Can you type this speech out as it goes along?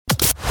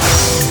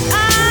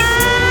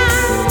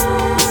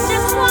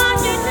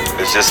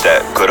It's just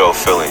that good old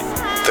feeling.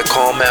 The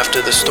calm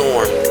after the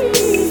storm.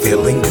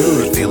 Feeling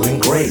good, feeling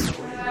great.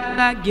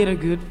 I get a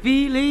good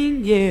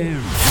feeling, yeah.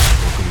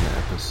 Welcome to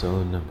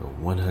episode number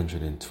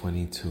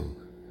 122.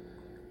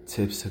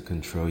 Tips to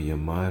control your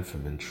mind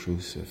from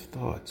intrusive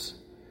thoughts.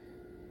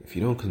 If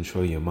you don't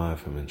control your mind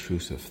from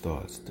intrusive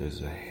thoughts,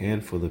 there's a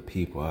handful of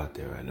people out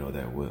there I know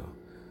that will.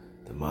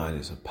 The mind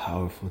is a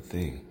powerful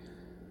thing.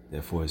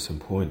 Therefore, it's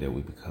important that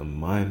we become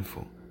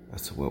mindful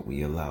as to what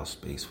we allow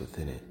space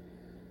within it.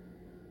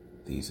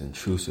 These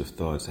intrusive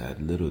thoughts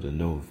add little to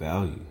no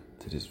value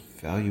to this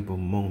valuable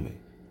moment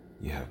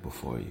you have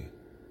before you.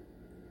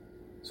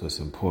 So it's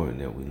important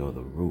that we know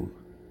the root,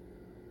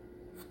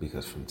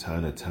 because from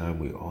time to time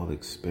we all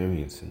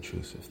experience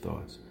intrusive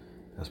thoughts.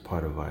 That's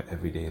part of our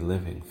everyday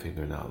living,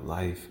 figuring out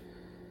life,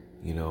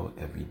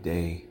 every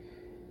day.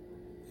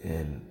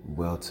 And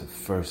to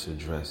first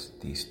address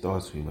these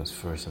thoughts, we must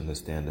first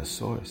understand the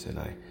source. And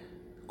I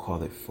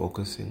call it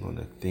focusing on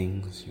the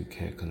things you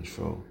can't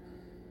control.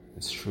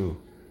 It's true.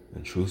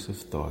 Intrusive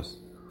thoughts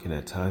can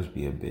at times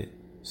be a bit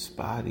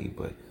spotty,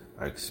 but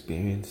our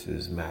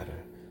experiences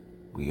matter.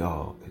 We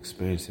all,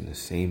 experiencing the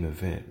same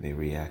event, may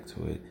react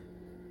to it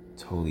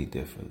totally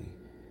differently.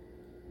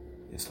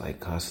 It's like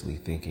constantly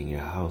thinking your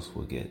house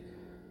will get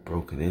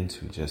broken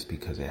into just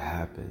because it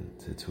happened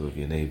to two of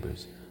your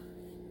neighbors.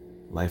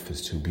 Life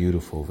is too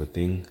beautiful of a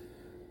thing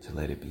to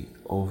let it be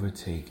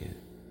overtaken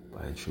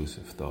by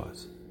intrusive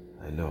thoughts.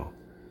 I know.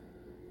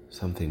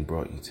 Something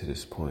brought you to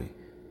this point.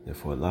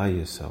 Therefore, allow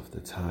yourself the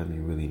time you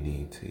really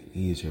need to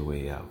ease your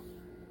way out.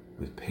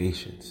 With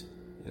patience,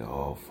 it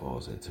all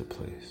falls into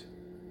place.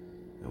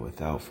 And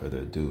without further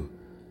ado,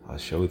 I'll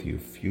share with you a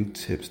few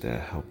tips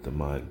that help the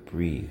mind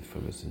breathe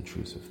from its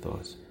intrusive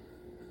thoughts.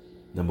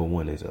 Number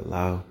one is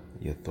allow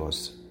your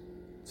thoughts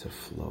to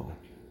flow.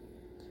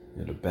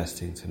 The best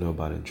thing to know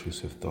about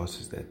intrusive thoughts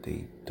is that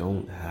they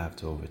don't have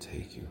to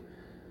overtake you.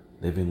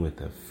 Living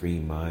with a free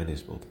mind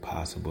is both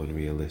possible and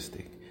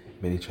realistic.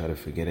 Many try to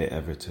forget it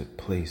ever took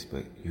place,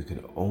 but you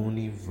can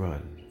only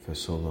run for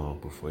so long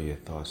before your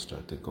thoughts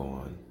start to go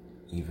on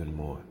even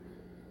more.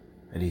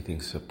 Anything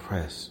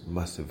suppressed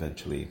must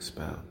eventually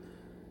expound.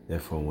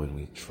 Therefore, when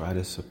we try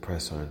to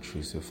suppress our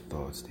intrusive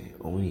thoughts, they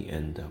only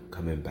end up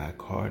coming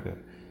back harder.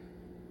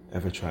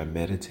 Ever try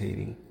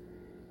meditating?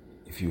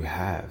 If you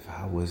have,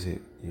 how was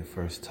it your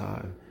first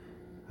time?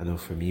 I know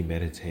for me,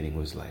 meditating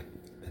was like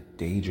a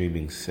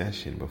daydreaming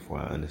session before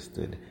I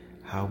understood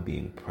how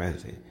being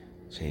present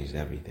changed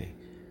everything.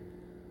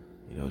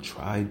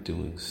 Try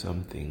doing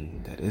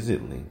something that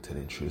isn't linked to the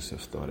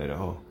intrusive thought at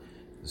all.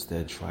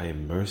 Instead, try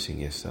immersing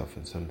yourself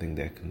in something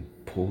that can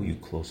pull you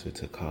closer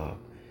to calm.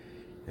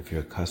 If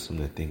you're accustomed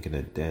to thinking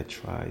of death,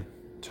 try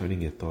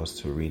turning your thoughts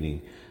to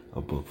reading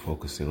a book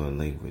focusing on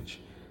language.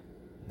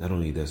 Not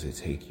only does it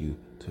take you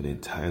to an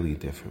entirely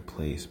different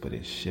place, but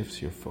it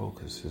shifts your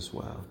focus as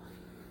well.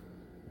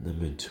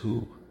 Number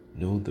two,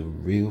 know the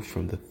real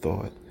from the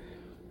thought.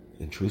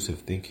 Intrusive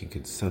thinking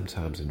can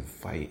sometimes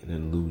invite an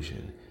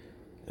illusion,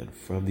 and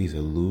from these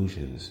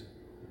illusions,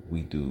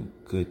 we do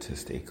good to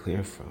stay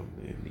clear from.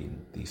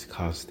 These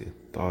constant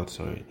thoughts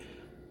aren't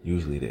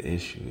usually the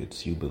issue.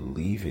 It's you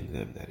believing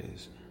them, that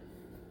is.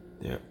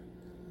 They're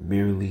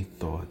merely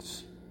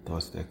thoughts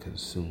that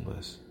consume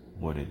us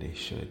more than they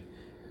should.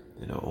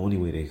 And the only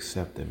way to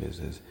accept them is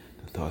as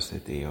the thoughts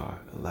that they are.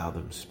 Allow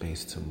them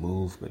space to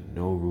move, but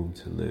no room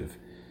to live.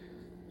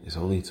 It's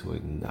only to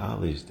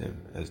acknowledge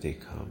them as they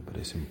come, but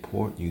it's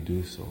important you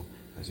do so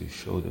as you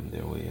show them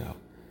their way out.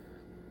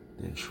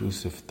 The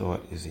intrusive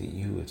thought isn't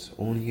you. It's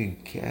only a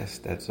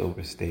guest that's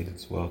overstayed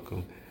its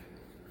welcome.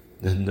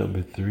 And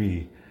number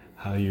three,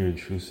 how your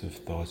intrusive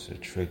thoughts are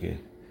triggered.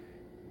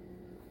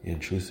 Your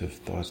intrusive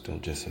thoughts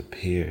don't just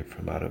appear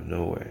from out of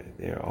nowhere.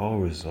 They're all a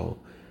result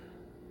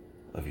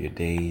of your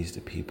days,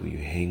 the people you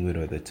hang with,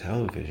 or the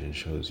television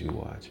shows you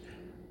watch.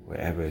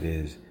 Wherever it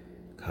is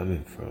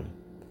coming from,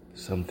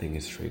 something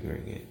is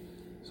triggering it.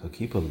 So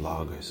keep a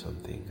log or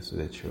something so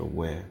that you're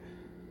aware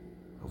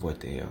of what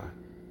they are.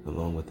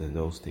 Along with the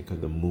notes, think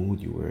of the mood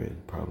you were in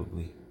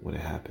probably when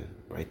it happened.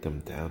 Write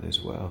them down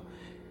as well.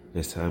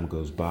 As time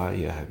goes by,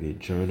 you'll have your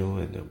journal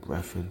and a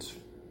reference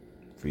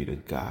for you to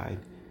guide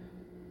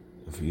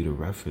and for you to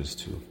reference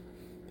to.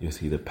 You'll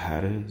see the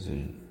patterns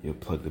and you'll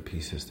plug the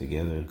pieces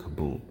together and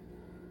kaboom.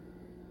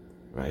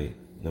 Right?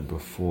 Number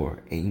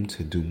four, aim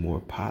to do more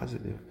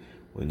positive.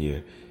 When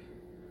you're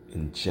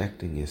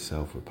injecting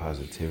yourself with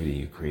positivity,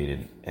 you create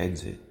an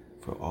exit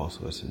for all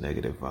sorts of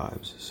negative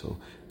vibes. So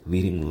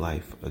leading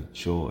life a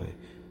joy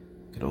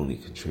can only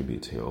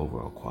contribute to your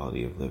overall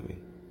quality of living.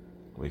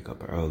 Wake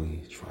up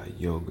early, try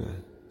yoga,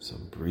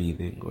 some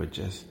breathing, or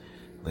just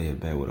lay in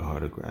bed with a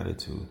heart of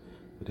gratitude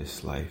for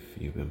this life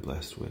you've been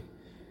blessed with.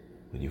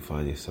 When you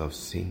find yourself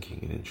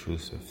sinking in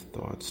intrusive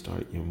thoughts,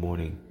 start your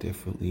morning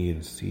differently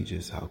and see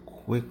just how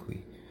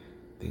quickly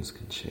things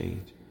can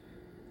change.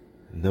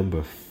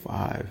 Number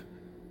five,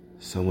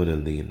 someone to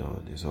lean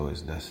on is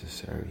always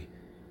necessary.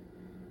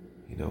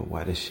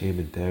 Why the shame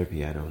in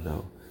therapy, I don't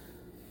know.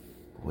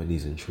 But when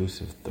these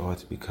intrusive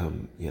thoughts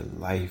become your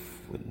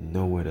life with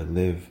nowhere to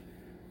live,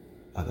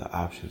 other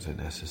options are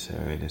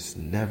necessary, and it's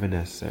never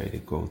necessary to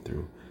go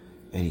through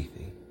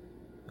anything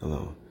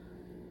alone.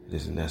 It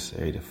isn't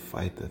necessary to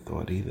fight the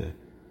thought either.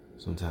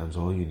 Sometimes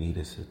all you need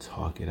is to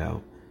talk it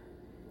out,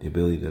 the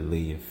ability to lay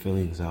your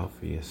feelings out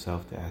for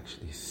yourself to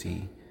actually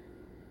see.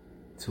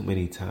 Too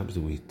many times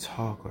do we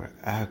talk or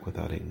act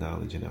without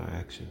acknowledging our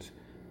actions.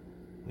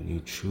 When you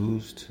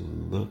choose to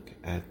look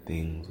at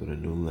things with a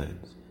new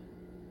lens,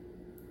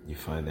 you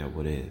find that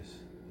what is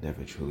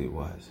never truly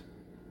was.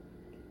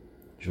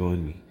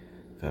 Join me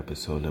for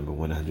episode number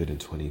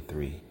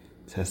 123,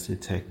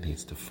 Tested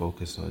Techniques to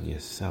Focus on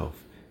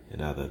Yourself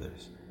and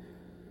Others.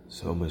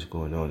 So much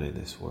going on in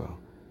this world,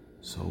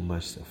 so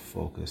much to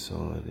focus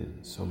on,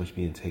 and so much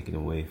being taken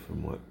away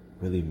from what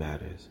really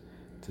matters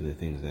to the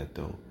things that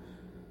don't.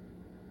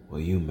 Well,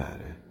 you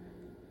matter,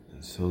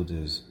 and so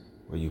does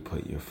where you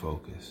put your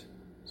focus.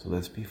 So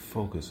let's be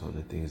focused on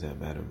the things that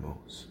matter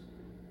most.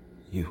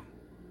 You.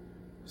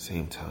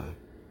 Same time,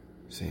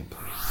 same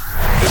place.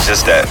 It's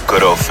just that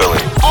good old feeling.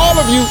 All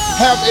of you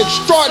have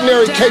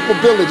extraordinary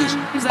capabilities.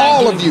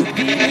 All of you.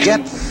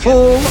 Get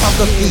full of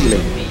the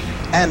feeling,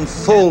 and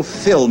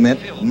fulfillment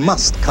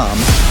must come.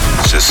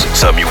 It's just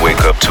something you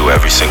wake up to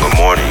every single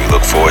morning. You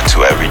look forward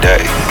to every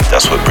day.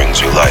 That's what brings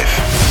you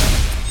life.